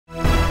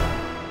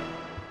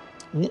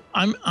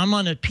I'm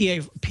on a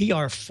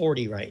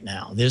PR40 right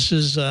now. This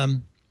is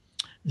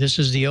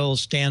the old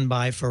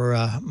standby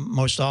for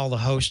most all the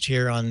hosts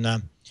here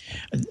on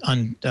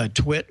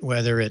TWiT,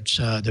 whether it's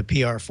the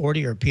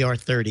PR40 or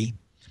PR30.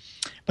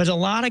 But a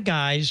lot of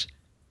guys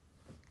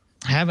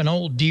have an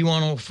old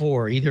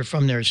D104, either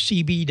from their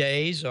CB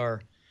days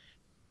or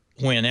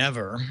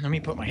whenever. Let me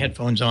put my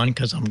headphones on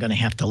because I'm going to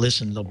have to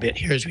listen a little bit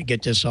here as we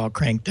get this all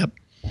cranked up.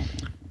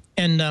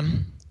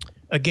 And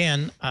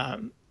again,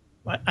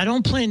 I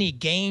don't play any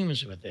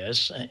games with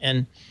this,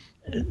 and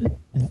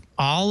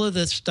all of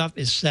the stuff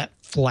is set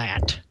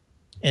flat,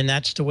 and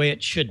that's the way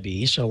it should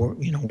be. So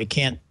we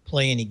can't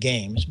play any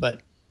games.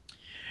 But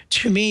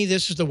to me,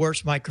 this is the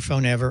worst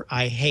microphone ever.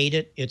 I hate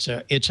it. It's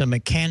a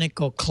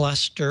mechanical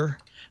cluster.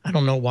 I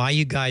don't know why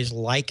you guys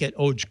like it.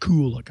 Oh, it's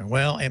cool looking.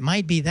 Well, it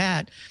might be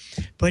that,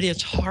 but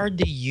it's hard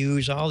to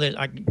use. All that,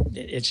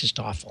 it's just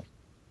awful.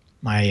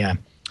 My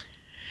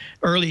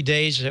early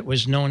days, it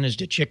was known as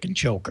the chicken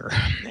choker.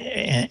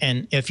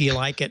 And if you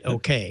like it,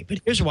 okay. But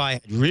here's why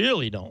I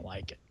really don't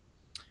like it.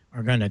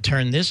 We're going to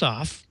turn this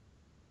off,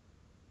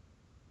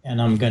 and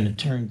I'm going to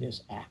turn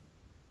this off.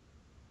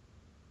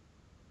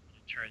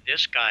 Turn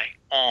this guy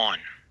on.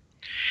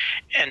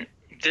 And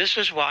this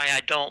is why I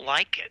don't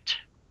like it.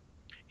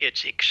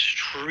 It's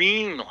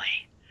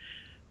extremely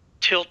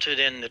tilted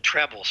in the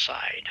treble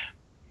side.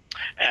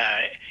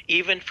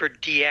 Even for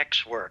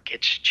DX work,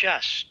 it's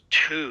just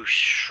too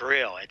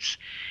shrill. It's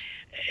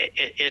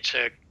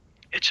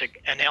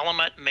an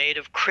element made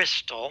of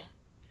crystal,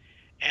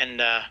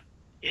 and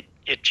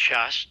it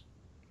just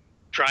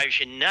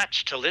drives you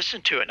nuts to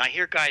listen to it. And I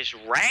hear guys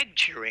rag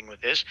cheering with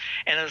this,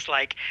 and it's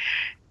like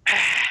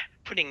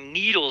putting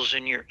needles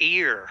in your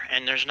ear,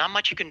 and there's not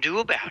much you can do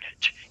about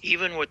it,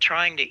 even with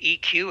trying to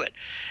EQ it.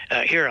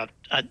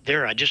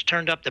 There, I just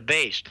turned up the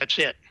bass. That's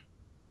it.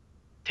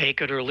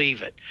 Take it or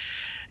leave it.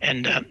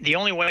 And the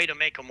only way to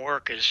make them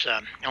work is,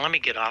 now let me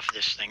get off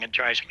this thing. It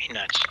drives me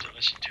nuts to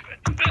listen to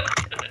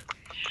it.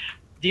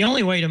 The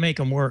only way to make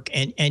them work,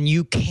 and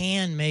you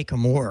can make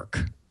them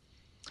work,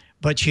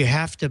 but you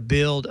have to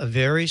build a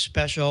very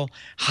special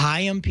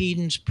high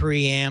impedance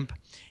preamp.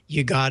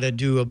 You got to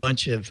do a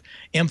bunch of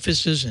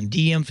emphasis and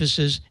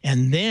de-emphasis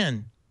and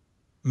then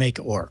make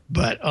it work.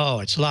 But, oh,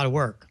 it's a lot of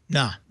work.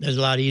 Nah, there's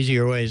a lot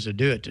easier ways to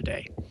do it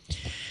today.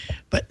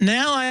 But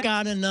now I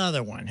got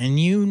another one. And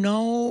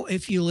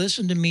if you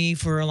listen to me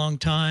for a long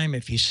time,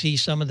 if you see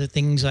some of the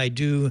things I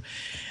do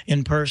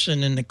in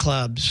person in the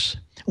clubs,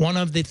 one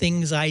of the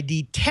things I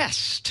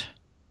detest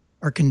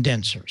are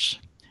condensers.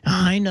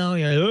 I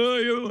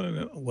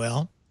know.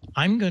 Well,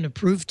 I'm going to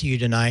prove to you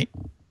tonight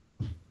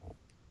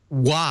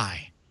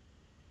why.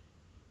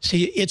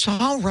 See, it's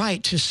all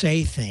right to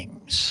say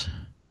things,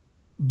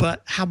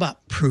 but how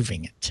about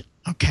proving it,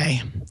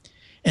 okay?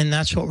 And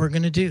that's what we're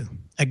going to do.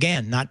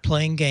 Again, not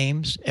playing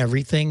games.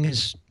 Everything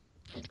is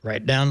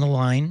right down the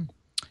line,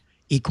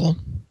 equal.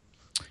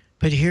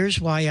 But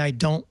here's why I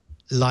don't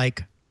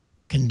like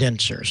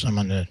condensers. I'm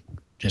going to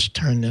just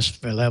turn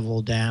this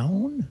level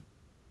down.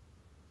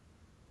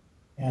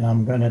 And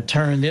I'm going to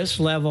turn this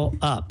level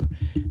up.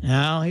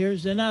 Now,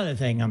 here's another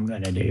thing I'm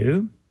going to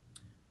do.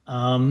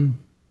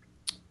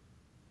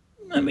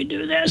 Let me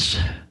do this.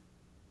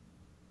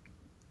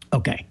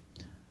 Okay.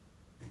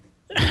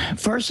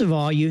 First of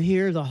all, you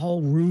hear the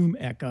whole room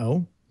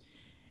echo.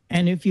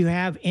 And if you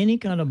have any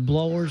kind of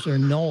blowers or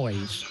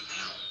noise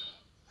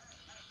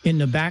in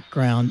the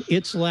background,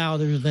 it's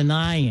louder than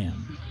I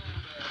am.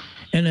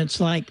 And it's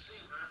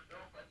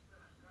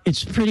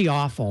pretty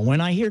awful.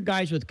 When I hear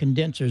guys with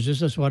condensers,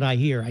 this is what I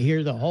hear. I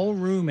hear the whole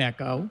room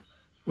echo,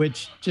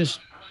 which just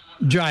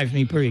drives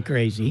me pretty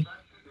crazy,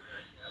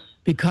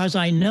 because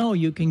I know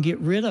you can get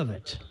rid of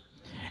it.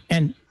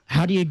 And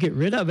how do you get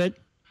rid of it?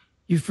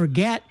 You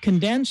forget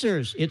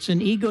condensers. It's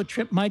an ego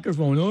trip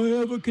microphone. Oh, I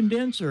have a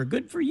condenser.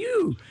 Good for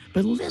you.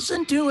 But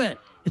listen to it.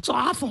 It's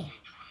awful.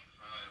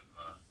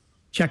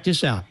 Check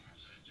this out.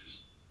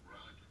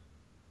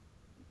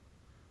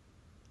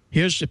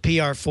 Here's the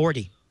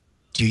PR40.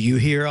 Do you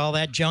hear all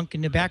that junk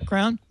in the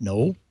background?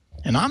 No.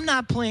 And I'm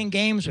not playing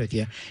games with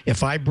you.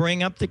 If I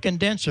bring up the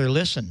condenser,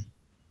 listen.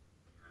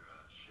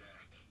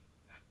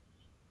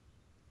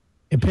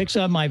 It picks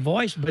up my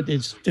voice, but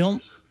it's still,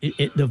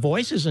 the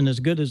voice isn't as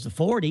good as the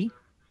 40.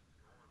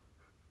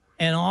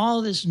 And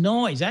all this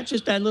noise, that's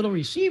just that little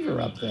receiver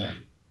up there.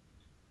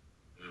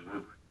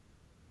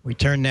 We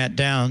turn that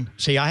down.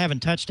 See, I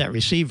haven't touched that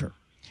receiver.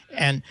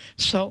 And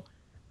so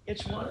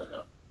it's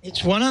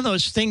one of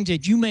those things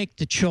that you make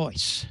the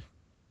choice.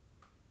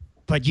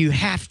 But you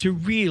have to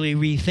really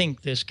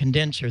rethink this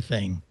condenser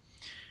thing.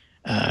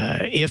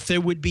 If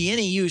there would be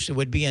any use, it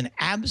would be an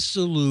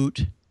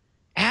absolute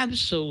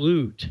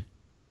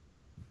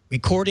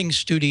recording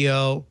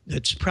studio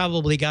that's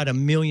probably got $1.5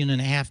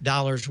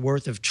 million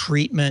worth of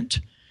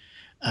treatment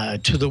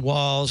to the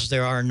walls.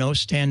 There are no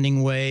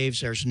standing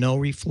waves. There's no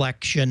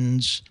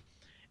reflections.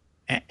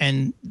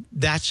 And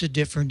that's a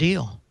different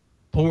deal.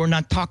 But we're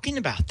not talking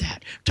about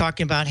that. We're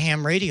talking about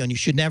ham radio, and you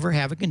should never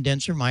have a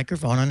condenser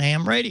microphone on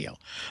ham radio.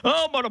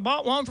 Oh, but I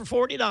bought one for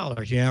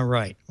 $40. Yeah,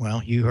 right.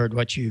 Well, you heard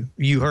what you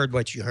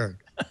heard.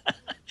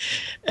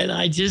 And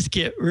I just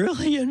get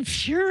really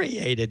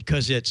infuriated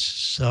because it's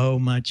so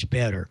much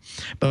better.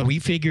 But we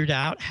figured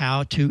out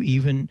how to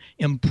even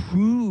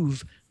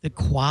improve the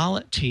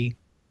quality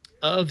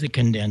of the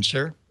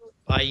condenser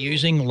by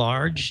using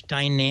large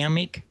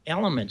dynamic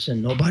elements,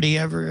 and nobody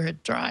ever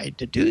had tried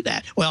to do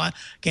that. Well, I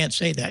can't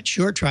say that.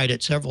 Shure tried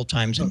it several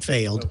times and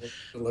failed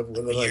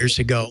years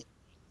ago.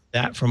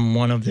 That from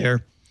one of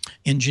their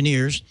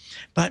engineers.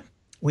 But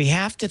we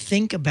have to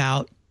think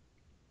about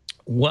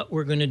what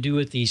we're going to do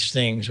with these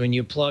things when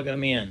you plug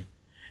them in.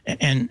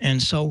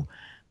 And so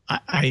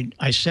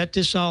I set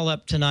this all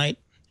up tonight.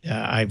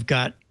 I've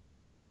got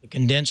the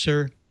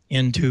condenser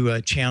into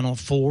channel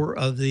 4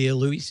 of the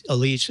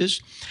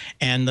Elises,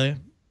 and the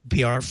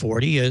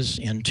PR40 is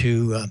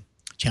into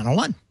channel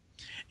 1.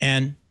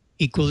 And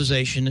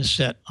equalization is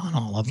set on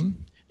all of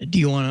them. The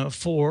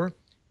D104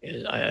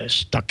 is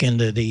stuck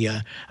into the,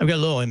 I've got a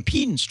little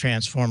impedance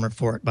transformer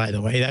for it, by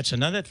the way. That's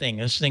another thing.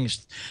 This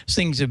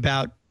thing's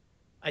about,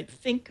 I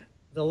think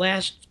the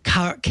last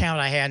count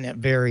I had, and it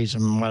varies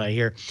from what I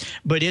hear,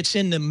 but it's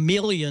in the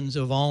millions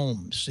of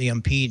ohms, the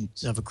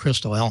impedance of a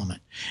crystal element.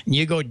 And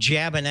you go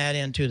jabbing that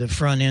into the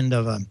front end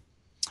of a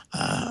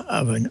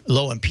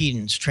low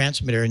impedance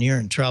transmitter, and you're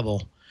in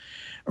trouble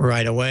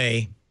right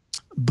away.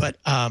 But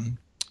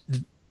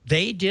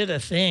they did a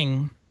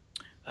thing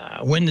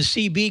when the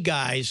CB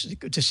guys,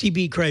 the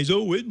CB craze,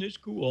 oh, isn't this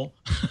cool?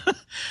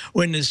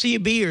 When the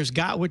CBers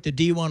got with the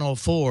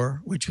D104,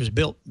 which was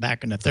built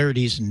back in the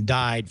 30s and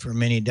died for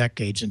many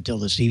decades until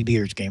the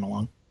CBers came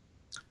along,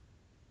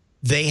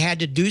 they had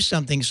to do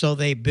something, so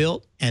they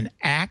built an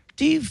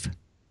active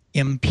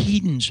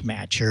impedance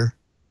matcher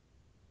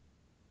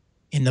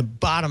in the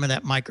bottom of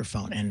that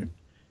microphone. And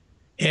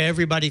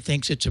everybody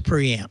thinks it's a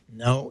preamp.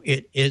 No,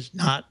 it is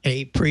not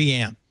a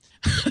preamp.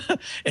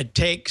 It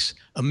takes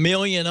 1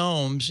 million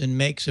ohms and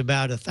makes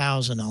about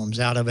 1,000 ohms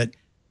out of it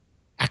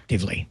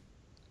actively.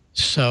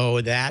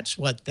 So that's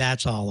what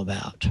that's all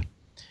about.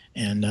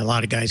 And a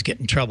lot of guys get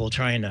in trouble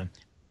trying to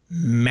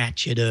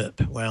match it up.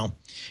 Well,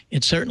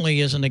 it certainly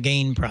isn't a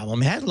gain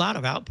problem. It has a lot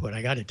of output,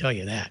 I got to tell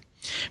you that.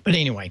 But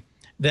anyway,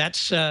 that's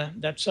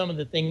some of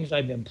the things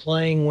I've been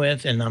playing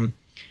with, and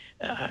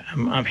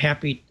I'm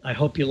happy. I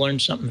hope you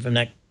learned something from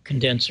that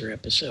condenser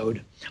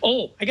episode.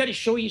 Oh, I got to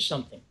show you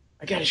something.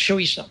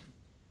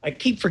 I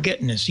keep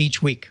forgetting this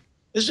each week.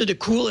 This is the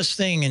coolest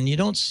thing, and you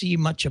don't see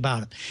much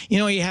about it. You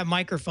know, you have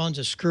microphones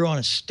that screw on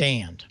a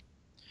stand,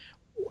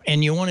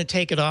 and you want to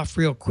take it off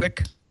real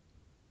quick.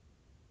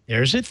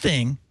 There's a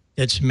thing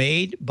that's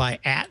made by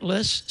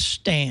Atlas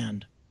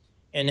Stand,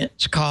 and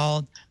it's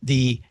called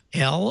the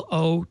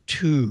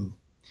LO2.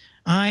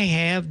 I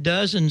have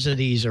dozens of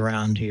these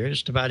around here.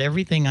 Just about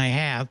everything I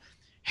have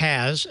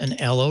has an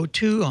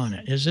LO2 on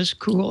it. Is this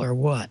cool or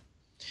what?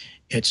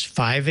 It's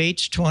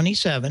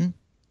 5/8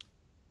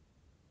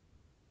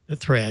 the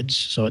threads,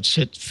 so it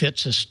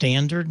fits a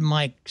standard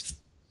mic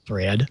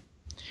thread,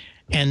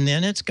 and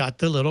then it's got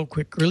the little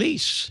quick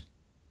release.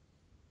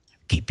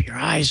 Keep your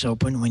eyes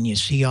open when you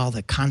see all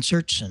the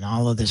concerts and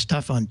all of the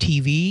stuff on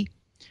TV.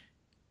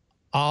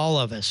 All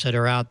of us that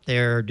are out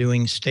there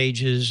doing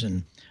stages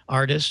and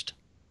artists,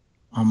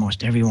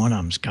 almost every one of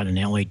them's got an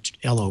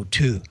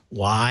LO2.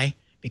 Why?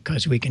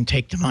 Because we can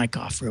take the mic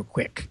off real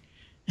quick.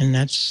 And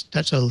that's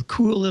a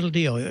cool little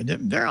deal.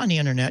 They're on the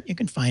internet. You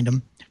can find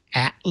them.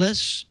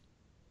 Atlas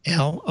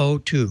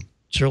LO2.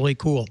 It's really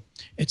cool.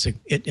 It's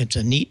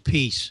a neat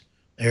piece.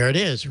 There it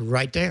is,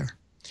 right there.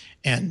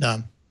 And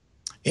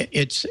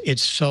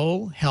it's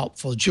so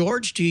helpful.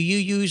 George, do you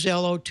use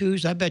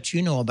LO2s? I bet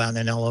you know about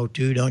an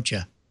LO2, don't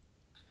you?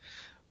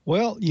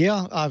 Well,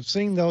 yeah, I've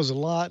seen those a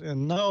lot,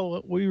 and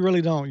no, we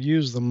really don't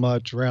use them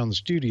much around the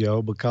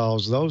studio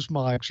because those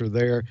mics are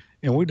there,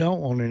 and we don't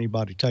want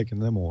anybody taking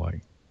them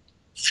away.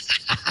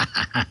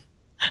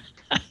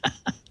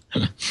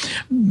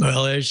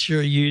 Well, they're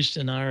sure used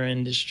in our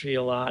industry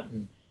a lot,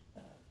 and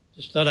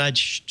just thought I'd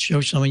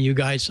show some of you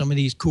guys some of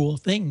these cool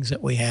things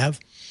that we have.